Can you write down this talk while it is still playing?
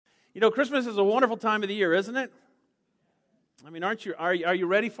You know, Christmas is a wonderful time of the year, isn't it? I mean, aren't you? Are you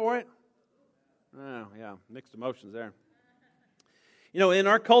ready for it? Oh, yeah, mixed emotions there. You know, in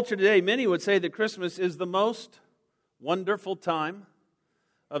our culture today, many would say that Christmas is the most wonderful time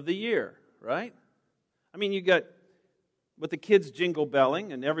of the year, right? I mean, you got with the kids jingle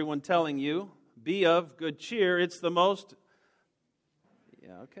belling and everyone telling you, be of good cheer. It's the most,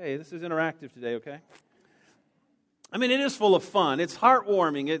 this is interactive today, okay? I mean, it is full of fun. It's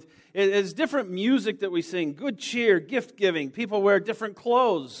heartwarming. It's different music that we sing, good cheer, gift giving. People wear different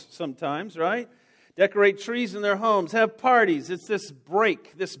clothes sometimes, right? Decorate trees in their homes, have parties. It's this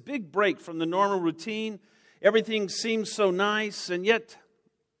big break from the normal routine. Everything seems so nice, and yet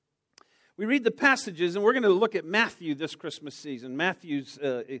we read the passages, and we're going to look at Matthew this Christmas season, Matthew's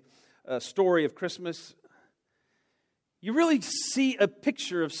story of Christmas. You really see a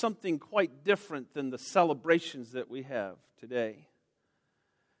picture of something quite different than the celebrations that we have today.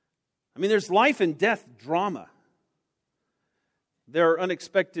 I mean, there's life and death drama. There are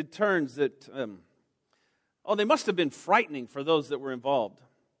unexpected turns that, they must have been frightening for those that were involved.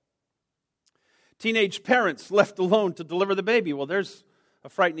 Teenage parents left alone to deliver the baby. Well, there's a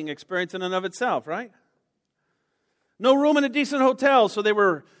frightening experience in and of itself, right? No room in a decent hotel, so they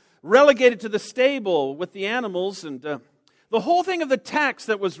were relegated to the stable with the animals, and the whole thing of the tax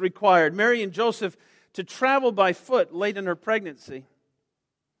that was required, Mary and Joseph to travel by foot late in her pregnancy.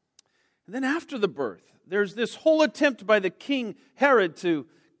 And then after the birth, there's this whole attempt by the king Herod to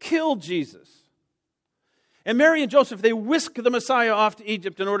kill Jesus. And Mary and Joseph, they whisk the Messiah off to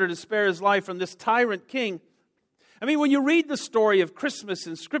Egypt in order to spare his life from this tyrant king. I mean, when you read the story of Christmas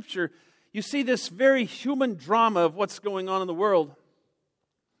in Scripture, you see this very human drama of what's going on in the world.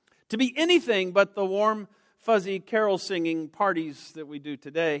 To be anything but the warm, fuzzy carol-singing parties that we do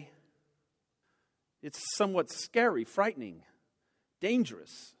today, it's somewhat scary, frightening,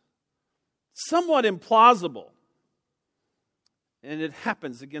 dangerous, somewhat implausible, and it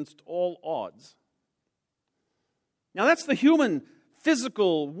happens against all odds. Now that's the human,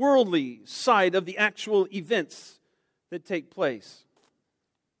 physical, worldly side of the actual events that take place.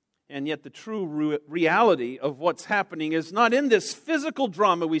 And yet the true reality of what's happening is not in this physical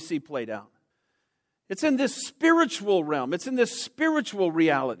drama we see played out. It's in this spiritual realm. It's in this spiritual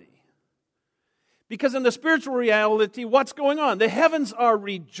reality. Because in the spiritual reality, what's going on? The heavens are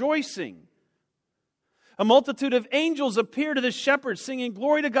rejoicing. A multitude of angels appear to the shepherds, singing,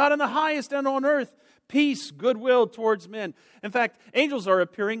 "Glory to God in the highest, and on earth, peace, goodwill towards men." In fact, angels are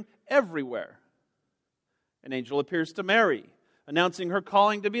appearing everywhere. An angel appears to Mary, announcing her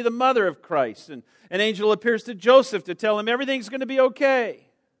calling to be the mother of Christ. And an angel appears to Joseph to tell him everything's going to be okay.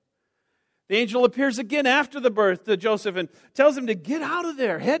 The angel appears again after the birth to Joseph and tells him to get out of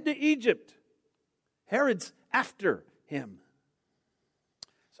there, head to Egypt. Herod's after him.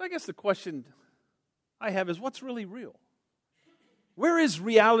 So I guess the question I have is, what's really real? Where is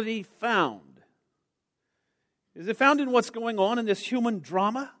reality found? Is it found in what's going on in this human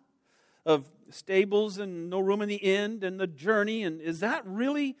drama of stables and no room in the inn and the journey? And is that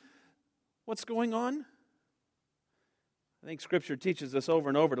really what's going on? I think Scripture teaches us over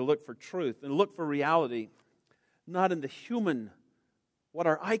and over to look for truth and look for reality, not in the human, what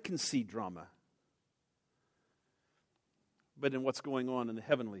our eye can see drama, but in what's going on in the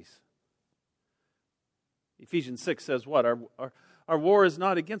heavenlies. Ephesians 6 says what? Our war is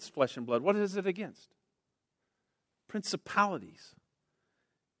not against flesh and blood. What is it against? Principalities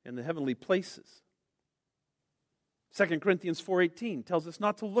in the heavenly places. 2 Corinthians 4:18 tells us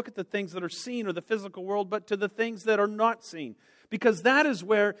not to look at the things that are seen or the physical world, but to the things that are not seen, because that is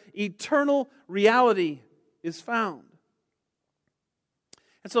where eternal reality is found.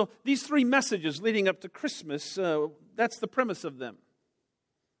 And so these three messages leading up to Christmas, that's the premise of them.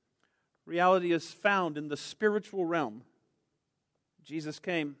 Reality is found in the spiritual realm. Jesus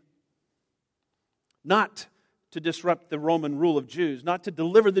came not to disrupt the Roman rule of Jews, not to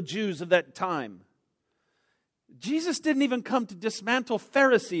deliver the Jews of that time. Jesus didn't even come to dismantle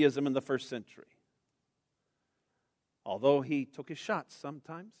Phariseeism in the first century, although he took his shots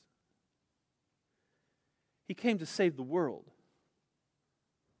sometimes. He came to save the world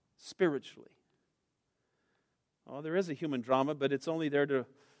spiritually. Oh, there is a human drama, but it's only there to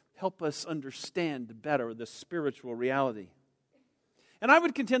help us understand better the spiritual reality. And I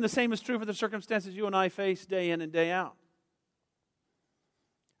would contend the same is true for the circumstances you and I face day in and day out.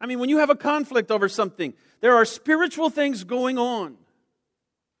 I mean, when you have a conflict over something, there are spiritual things going on.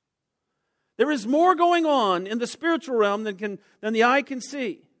 There is more going on in the spiritual realm than the eye can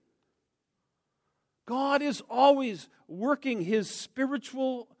see. God is always working His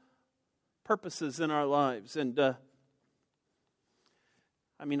spiritual purposes in our lives. And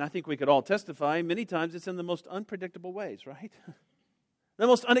I mean, I think we could all testify, many times it's in the most unpredictable ways, right? The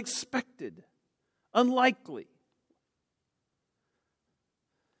most unexpected, unlikely.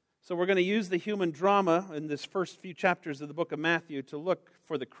 So we're going to use the human drama in this first few chapters of the book of Matthew to look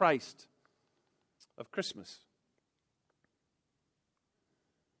for the Christ of Christmas.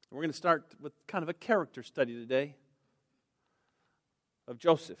 We're going to start with kind of a character study today of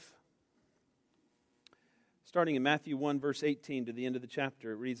Joseph. Starting in Matthew 1, verse 18 to the end of the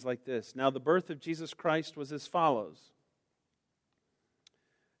chapter, it reads like this. Now the birth of Jesus Christ was as follows.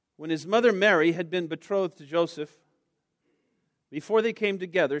 When his mother Mary had been betrothed to Joseph, before they came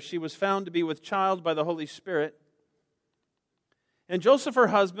together, she was found to be with child by the Holy Spirit. And Joseph, her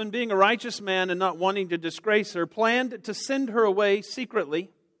husband, being a righteous man and not wanting to disgrace her, planned to send her away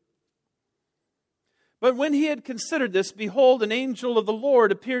secretly. But when he had considered this, behold, an angel of the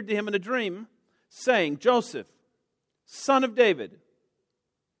Lord appeared to him in a dream, saying, Joseph, son of David,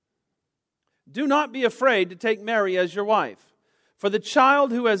 do not be afraid to take Mary as your wife, for the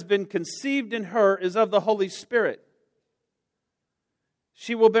child who has been conceived in her is of the Holy Spirit.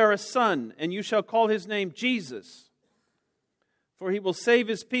 She will bear a son, and you shall call his name Jesus, for he will save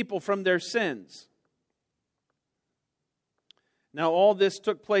his people from their sins. Now all this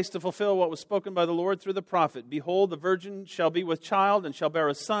took place to fulfill what was spoken by the Lord through the prophet. Behold, the virgin shall be with child and shall bear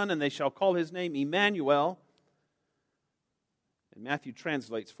a son, and they shall call his name Emmanuel. And Matthew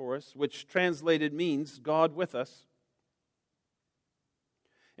translates for us, which translated means God with us.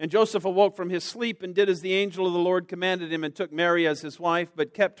 And Joseph awoke from his sleep and did as the angel of the Lord commanded him and took Mary as his wife,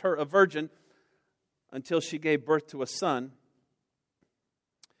 but kept her a virgin until she gave birth to a son.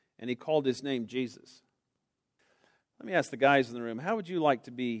 And he called his name Jesus. Let me ask the guys in the room, how would you like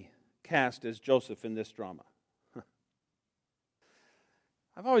to be cast as Joseph in this drama?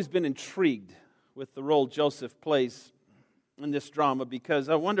 I've always been intrigued with the role Joseph plays in this drama because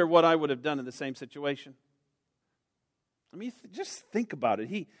I wonder what I would have done in the same situation. I mean, just think about it.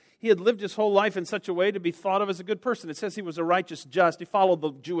 He had lived his whole life in such a way to be thought of as a good person. It says he was a righteous just. He followed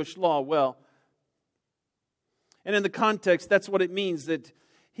the Jewish law well. And in the context, that's what it means, that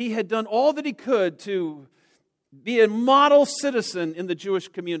he had done all that he could to be a model citizen in the Jewish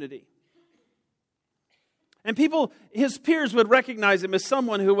community. And people, his peers would recognize him as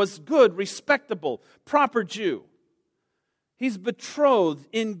someone who was good, respectable, proper Jew. He's betrothed,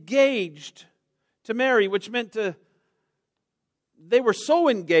 engaged to Mary, which meant they were so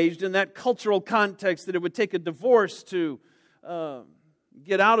engaged in that cultural context that it would take a divorce to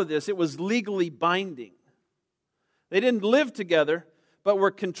get out of this. It was legally binding. They didn't live together, but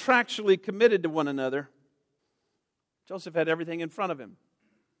were contractually committed to one another. Joseph had everything in front of him.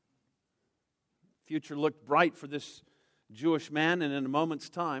 Future looked bright for this Jewish man, and in a moment's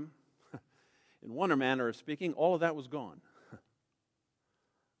time, in one manner of speaking, all of that was gone.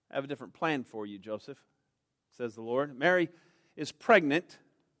 I have a different plan for you, Joseph, says the Lord. Mary is pregnant.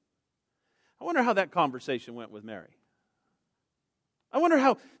 I wonder how that conversation went with Mary. I wonder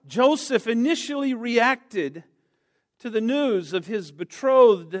how Joseph initially reacted to the news of his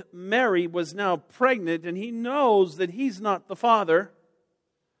betrothed Mary was now pregnant, and he knows that he's not the father.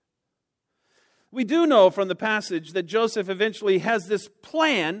 We do know from the passage that Joseph eventually has this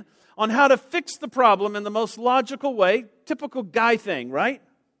plan on how to fix the problem in the most logical way. Typical guy thing, right?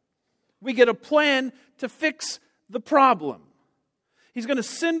 We get a plan to fix the problem. He's going to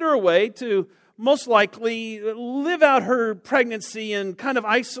send her away to most likely live out her pregnancy in kind of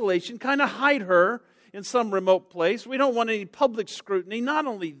isolation, kind of hide her in some remote place. We don't want any public scrutiny. Not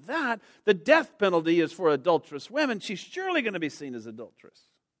only that, the death penalty is for adulterous women. She's surely going to be seen as adulterous.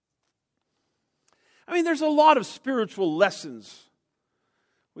 I mean, there's a lot of spiritual lessons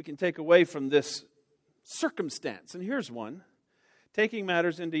we can take away from this circumstance. And here's one. Taking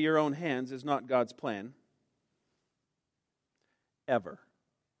matters into your own hands is not God's plan. Ever.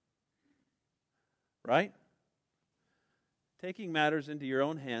 Right? Taking matters into your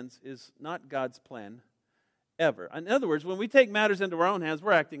own hands is not God's plan ever. In other words, when we take matters into our own hands,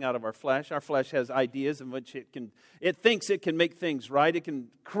 we're acting out of our flesh. Our flesh has ideas in which it thinks it can make things right. It can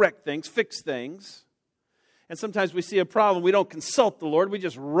correct things, fix things. And sometimes we see a problem. We don't consult the Lord. We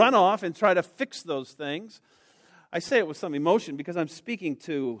just run off and try to fix those things. I say it with some emotion because I'm speaking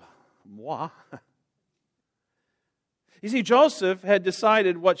to moi. You see, Joseph had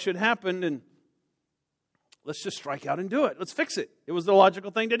decided what should happen, and let's just strike out and do it. Let's fix it. It was the logical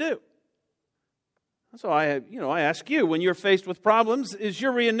thing to do. So I ask you, when you're faced with problems, is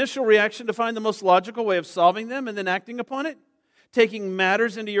your initial reaction to find the most logical way of solving them and then acting upon it? Taking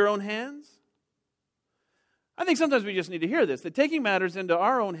matters into your own hands? I think sometimes we just need to hear this, that taking matters into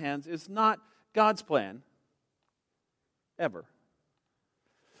our own hands is not God's plan, ever.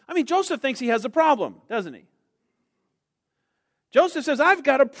 I mean, Joseph thinks he has a problem, doesn't he? Joseph says, I've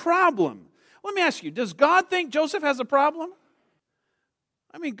got a problem. Let me ask you, does God think Joseph has a problem?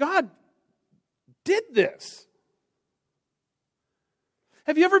 I mean, God did this.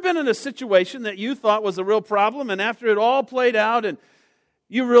 Have you ever been in a situation that you thought was a real problem, and after it all played out and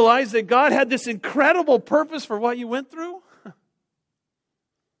you realized that God had this incredible purpose for what you went through?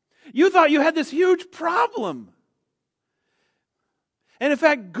 You thought you had this huge problem. And in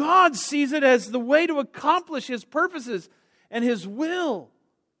fact, God sees it as the way to accomplish His purposes and His will.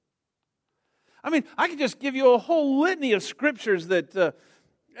 I mean, I could just give you a whole litany of scriptures that,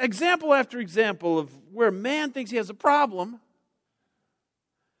 example after example of where man thinks he has a problem,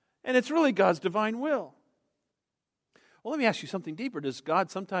 and it's really God's divine will. Well, let me ask you something deeper. Does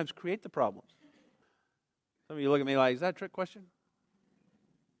God sometimes create the problems? Some of you look at me like, is that a trick question?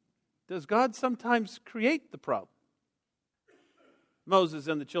 Does God sometimes create the problem? Moses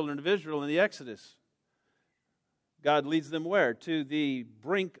and the children of Israel in the Exodus, God leads them where? To the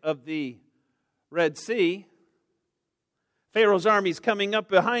brink of the Red Sea. Pharaoh's army's coming up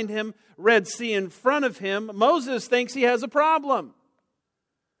behind him, Red Sea in front of him. Moses thinks he has a problem.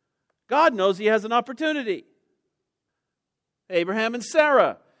 God knows he has an opportunity. Abraham and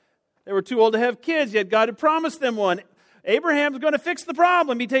Sarah, they were too old to have kids, yet God had promised them one. Abraham's going to fix the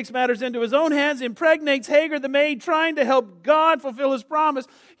problem. He takes matters into his own hands, impregnates Hagar the maid, trying to help God fulfill His promise.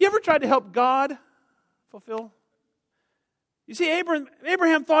 You ever tried to help God fulfill? You see,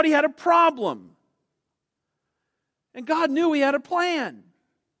 Abraham thought he had a problem. And God knew he had a plan.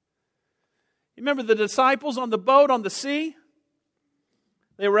 You remember the disciples on the boat on the sea?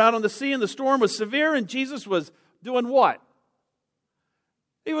 They were out on the sea and the storm was severe, and Jesus was doing what?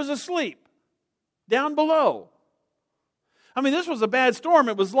 He was asleep down below. I mean, this was a bad storm.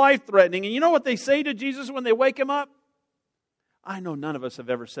 It was life-threatening. And you know what they say to Jesus when they wake him up? I know none of us have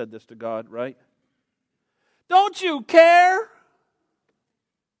ever said this to God, right? Don't you care?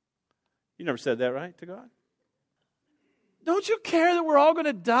 You never said that, right, to God? Don't you care that we're all going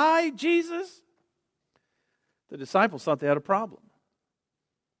to die, Jesus? The disciples thought they had a problem.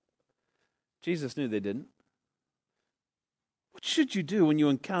 Jesus knew they didn't. What should you do when you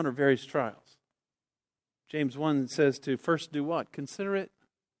encounter various trials? James 1 says to first do what? Consider it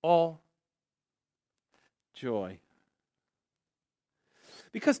all joy.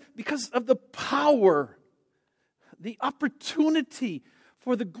 Because of the power, the opportunity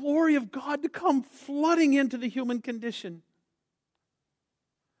for the glory of God to come flooding into the human condition.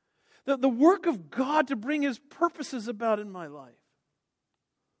 The work of God to bring His purposes about in my life.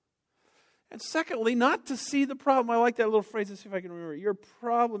 And secondly, not to see the problem. I like that little phrase. Let's see if I can remember it. Your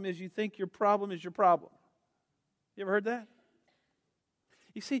problem is you think your problem is your problem. You ever heard that?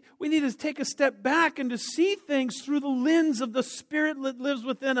 You see, we need to take a step back and to see things through the lens of the Spirit that lives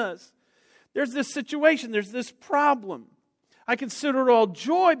within us. There's this situation. There's this problem. I consider it all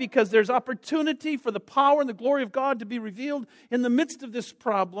joy because there's opportunity for the power and the glory of God to be revealed in the midst of this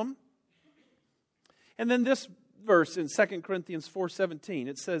problem. And then this verse in 2 Corinthians 4:17,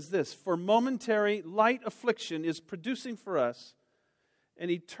 it says this, for momentary light affliction is producing for us an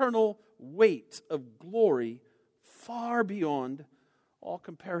eternal weight of glory far beyond all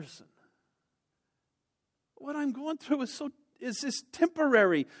comparison. What I'm going through is this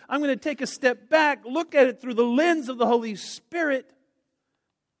temporary. I'm going to take a step back, look at it through the lens of the Holy Spirit.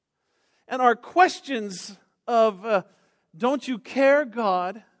 And our questions of, don't you care,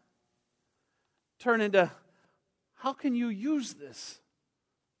 God, turn into, how can you use this,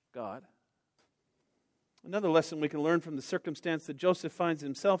 God? Another lesson we can learn from the circumstance that Joseph finds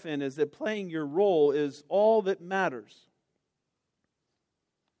himself in is that playing your role is all that matters.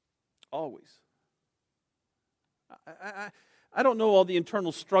 Always. I don't know all the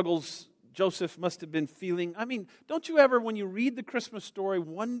internal struggles Joseph must have been feeling. I mean, don't you ever, when you read the Christmas story,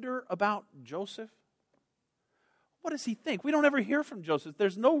 wonder about Joseph? What does he think? We don't ever hear from Joseph.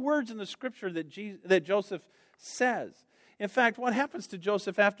 There's no words in the Scripture that Joseph says. In fact, what happens to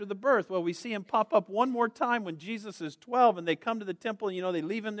Joseph after the birth? Well, we see him pop up one more time when Jesus is 12 and they come to the temple and, they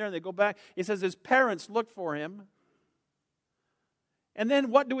leave him there and they go back. It says his parents look for him. And then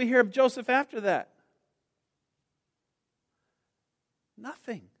what do we hear of Joseph after that?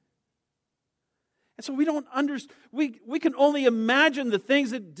 Nothing. And so we don't understand. We can only imagine the things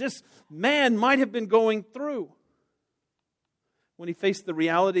that this man might have been going through when he faced the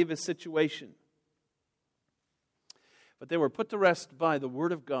reality of his situation. But they were put to rest by the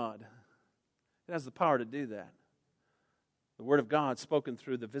Word of God. It has the power to do that. The Word of God spoken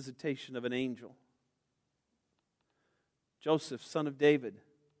through the visitation of an angel. Joseph, son of David,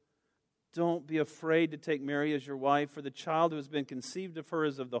 don't be afraid to take Mary as your wife, for the child who has been conceived of her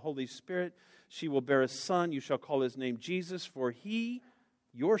is of the Holy Spirit. She will bear a son. You shall call his name Jesus, for he,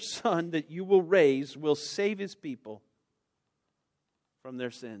 your son that you will raise, will save his people from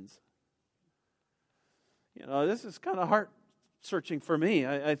their sins. This is kind of heart-searching for me.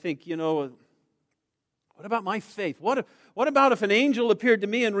 I think, what about my faith? What about if an angel appeared to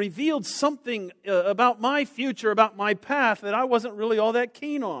me and revealed something about my future, about my path that I wasn't really all that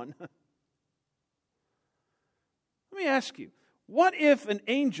keen on? Let me ask you, what if an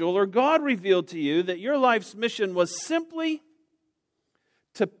angel or God revealed to you that your life's mission was simply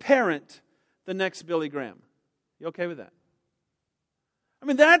to parent the next Billy Graham? You okay with that? I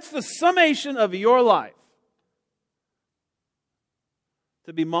mean, that's the summation of your life.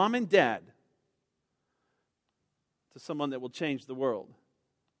 To be mom and dad to someone that will change the world.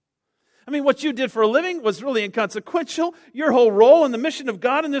 I mean, what you did for a living was really inconsequential. Your whole role in the mission of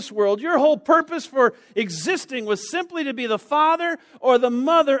God in this world, your whole purpose for existing was simply to be the father or the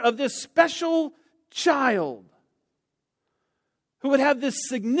mother of this special child who would have this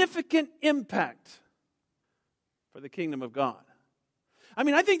significant impact for the kingdom of God. I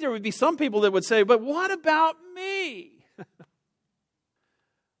mean, I think there would be some people that would say, but what about me?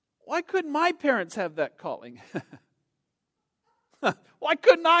 Why couldn't my parents have that calling? Why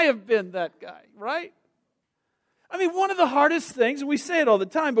couldn't I have been that guy, right? I mean, one of the hardest things, and we say it all the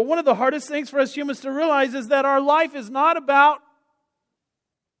time, but one of the hardest things for us humans to realize is that our life is not about...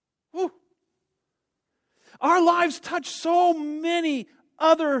 Our lives touch so many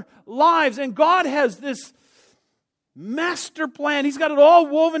other lives, and God has this master plan. He's got it all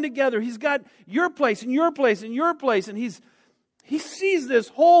woven together. He's got your place and your place and your place, and He sees this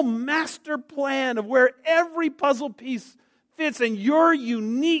whole master plan of where every puzzle piece fits in your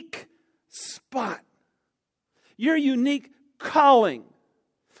unique spot, your unique calling,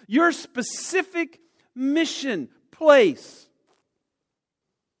 your specific mission, place.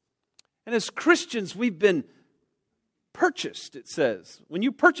 And as Christians, we've been purchased, it says. When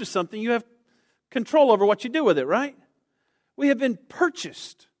you purchase something, you have control over what you do with it, right? We have been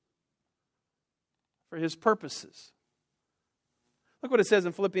purchased for His purposes. Look what it says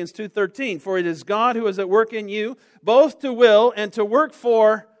in Philippians 2:13. For it is God who is at work in you, both to will and to work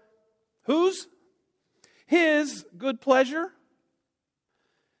for whose? His good pleasure.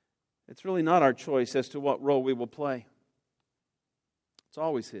 It's really not our choice as to what role we will play. It's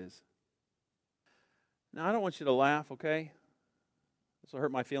always His. Now, I don't want you to laugh, okay? This will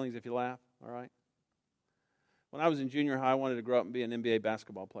hurt my feelings if you laugh, all right? When I was in junior high, I wanted to grow up and be an NBA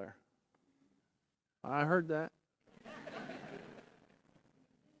basketball player. I heard that.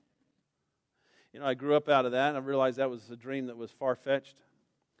 I grew up out of that, and I realized that was a dream that was far-fetched.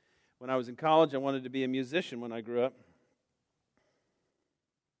 When I was in college, I wanted to be a musician when I grew up.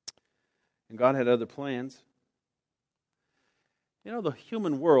 And God had other plans. The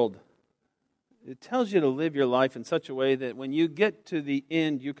human world, it tells you to live your life in such a way that when you get to the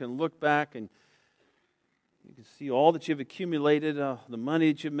end, you can look back and you can see all that you've accumulated, the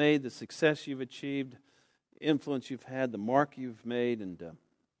money that you've made, the success you've achieved, the influence you've had, the mark you've made, and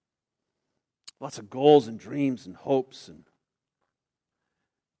lots of goals and dreams and hopes. And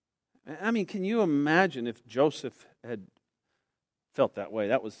I mean, can you imagine if Joseph had felt that way?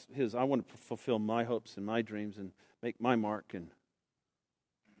 That was his, I want to fulfill my hopes and my dreams and make my mark. And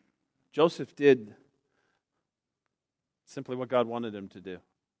Joseph did simply what God wanted him to do.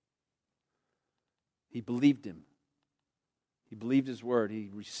 He believed Him. He believed His word. He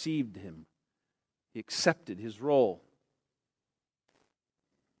received Him. He accepted His role.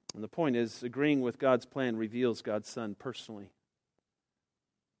 And the point is, agreeing with God's plan reveals God's Son personally.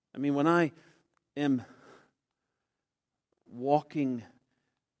 I mean, when I am walking,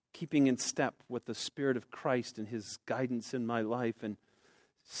 keeping in step with the Spirit of Christ and His guidance in my life and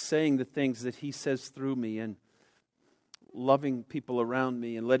saying the things that He says through me and loving people around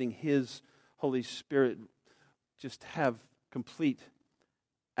me and letting His Holy Spirit just have complete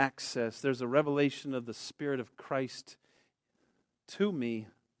access, there's a revelation of the Spirit of Christ to me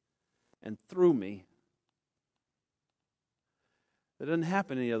and through me that doesn't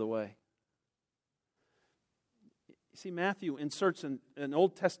happen any other way. You see, Matthew inserts an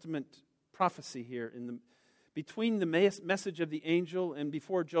Old Testament prophecy here between the message of the angel and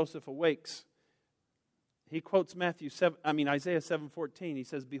before Joseph awakes. He quotes Isaiah 7:14. He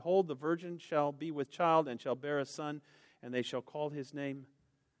says, "Behold, the virgin shall be with child and shall bear a son, and they shall call his name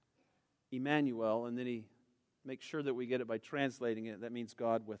Emmanuel." And then he makes sure that we get it by translating it. That means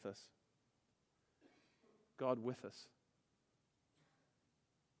God with us. God with us.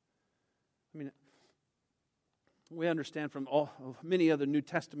 I mean, We understand from many other New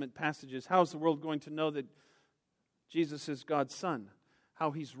Testament passages, how is the world going to know that Jesus is God's Son?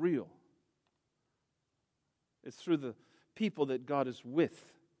 How He's real? It's through the people that God is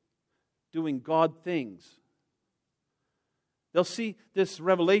with, doing God things. They'll see this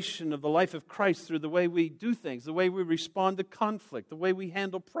revelation of the life of Christ through the way we do things, the way we respond to conflict, the way we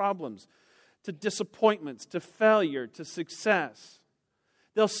handle problems, to disappointments, to failure, to success.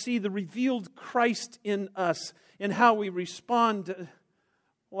 They'll see the revealed Christ in us in how we respond,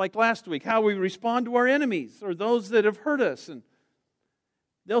 like last week, how we respond to our enemies or those that have hurt us. And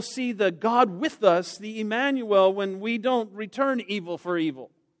they'll see the God with us, the Emmanuel, when we don't return evil for evil.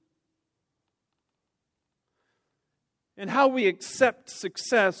 And how we accept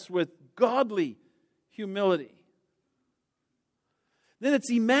success with godly humility. Then it's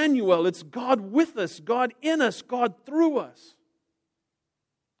Emmanuel, it's God with us, God in us, God through us.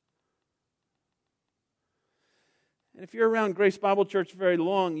 And if you're around Grace Bible Church very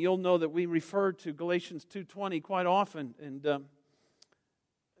long, you'll know that we refer to Galatians 2:20 quite often. And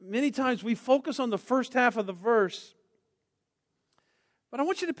many times we focus on the first half of the verse. But I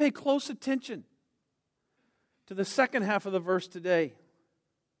want you to pay close attention to the second half of the verse today.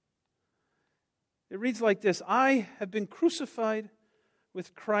 It reads like this: I have been crucified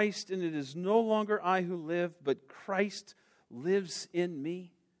with Christ, and it is no longer I who live, but Christ lives in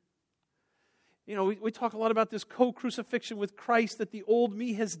me. You know, we talk a lot about this co-crucifixion with Christ, that the old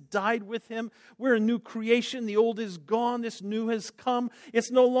me has died with Him. We're a new creation. The old is gone. This new has come.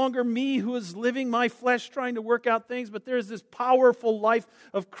 It's no longer me who is living my flesh trying to work out things, but there's this powerful life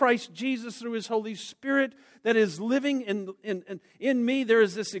of Christ Jesus through His Holy Spirit that is living in me. There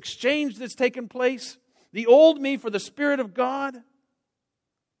is this exchange that's taken place. The old me for the Spirit of God.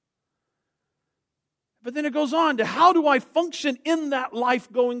 But then it goes on to how do I function in that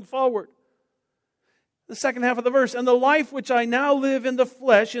life going forward? The second half of the verse, and the life which I now live in the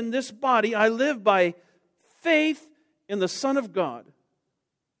flesh, in this body, I live by faith in the Son of God,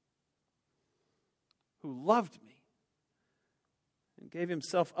 who loved me and gave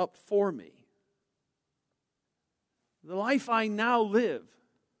Himself up for me. The life I now live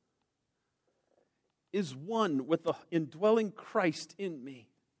is one with the indwelling Christ in me.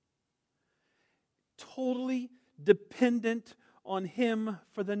 Totally dependent on Him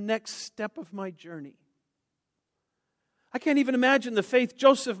for the next step of my journey. I can't even imagine the faith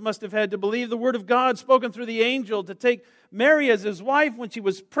Joseph must have had to believe the word of God spoken through the angel to take Mary as his wife when she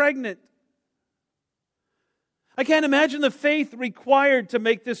was pregnant. I can't imagine the faith required to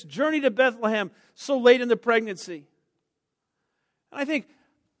make this journey to Bethlehem so late in the pregnancy. And I think,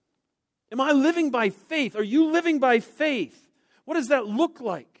 am I living by faith? Are you living by faith? What does that look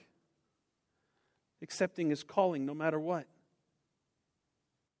like? Accepting His calling no matter what.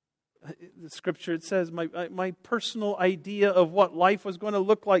 The Scripture, it says, my personal idea of what life was going to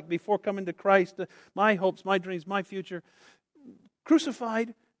look like before coming to Christ, my hopes, my dreams, my future,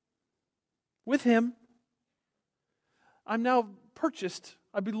 crucified with Him. I'm now purchased.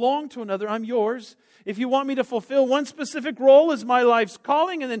 I belong to another. I'm yours. If you want me to fulfill one specific role as my life's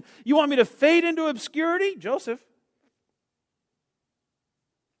calling, and then you want me to fade into obscurity, Joseph,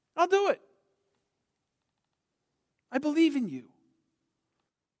 I'll do it. I believe in you.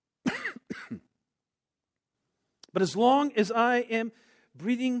 But as long as I am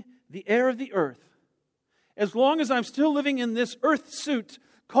breathing the air of the earth, as long as I'm still living in this earth suit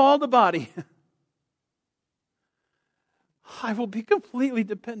called a body, I will be completely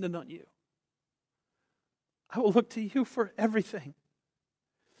dependent on you. I will look to you for everything.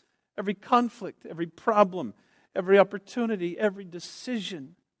 Every conflict, every problem, every opportunity, every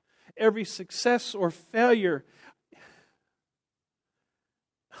decision, every success or failure.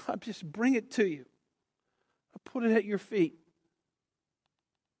 I just bring it to you. I put it at your feet.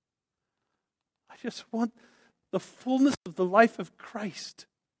 I just want the fullness of the life of Christ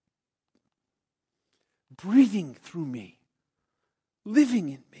breathing through me, living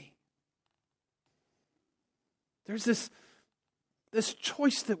in me. There's this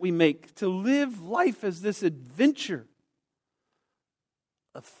choice that we make to live life as this adventure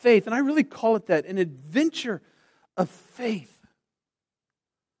of faith. And I really call it that, an adventure of faith.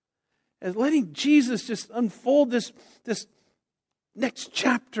 As letting Jesus just unfold this next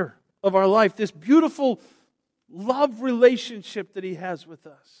chapter of our life, this beautiful love relationship that He has with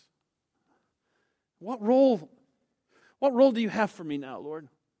us. What role do you have for me now, Lord?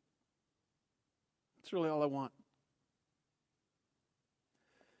 That's really all I want.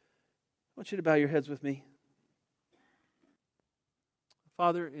 I want you to bow your heads with me.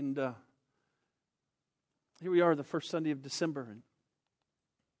 Father, and here we are, the first Sunday of December, and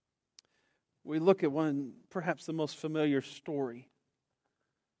we look at one, perhaps the most familiar story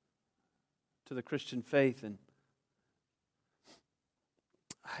to the Christian faith. And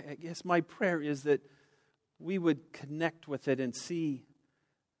I guess my prayer is that we would connect with it and see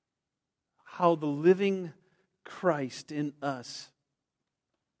how the living Christ in us,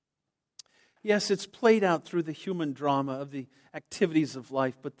 yes, it's played out through the human drama of the activities of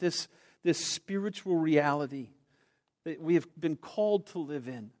life, but this spiritual reality that we have been called to live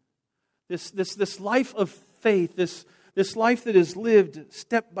in, this life of faith, this life that is lived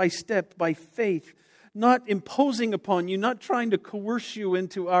step by faith, not imposing upon you, not trying to coerce you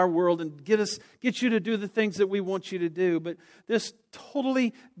into our world and get you to do the things that we want you to do, but this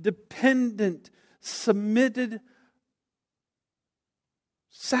totally dependent, submitted,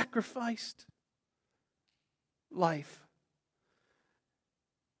 sacrificed life.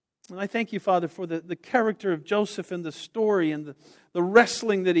 And I thank you, Father, for the character of Joseph in the story and the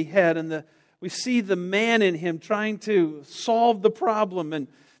wrestling that he had. And we see the man in him trying to solve the problem.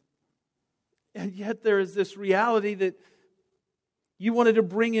 And yet there is this reality that you wanted to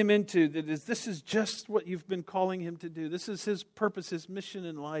bring him into. This is just what you've been calling him to do. This is his purpose, his mission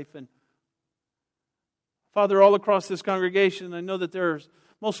in life. And Father, all across this congregation, I know that there's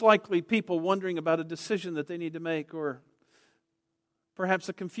most likely people wondering about a decision that they need to make, or perhaps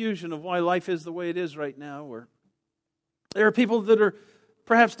a confusion of why life is the way it is right now. Or there are people that are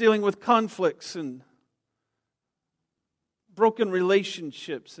perhaps dealing with conflicts and broken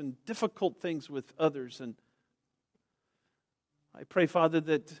relationships and difficult things with others. And I pray, Father,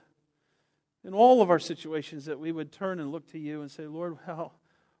 that in all of our situations that we would turn and look to you and say, Lord,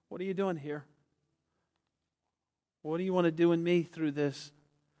 what are you doing here? What do you want to do in me through this?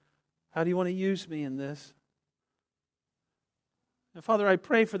 How do you want to use me in this? And Father, I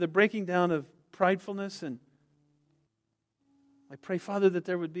pray for the breaking down of pridefulness, and I pray, Father, that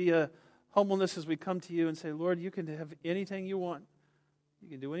there would be a humbleness as we come to you and say, Lord, you can have anything you want. You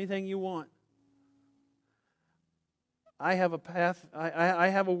can do anything you want. I have a path, I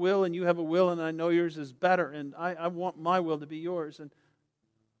have a will, and you have a will, and I know yours is better, and I want my will to be yours. And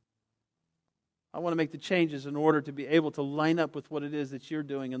I want to make the changes in order to be able to line up with what it is that you're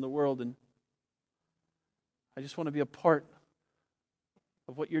doing in the world. And I just want to be a part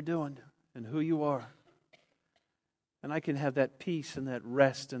of what you're doing and who you are. And I can have that peace and that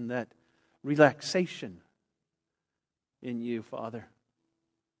rest and that relaxation in you, Father.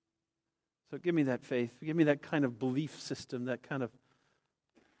 So give me that faith. Give me that kind of belief system, that kind of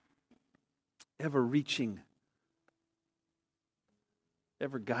ever-reaching,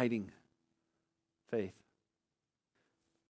 ever-guiding faith.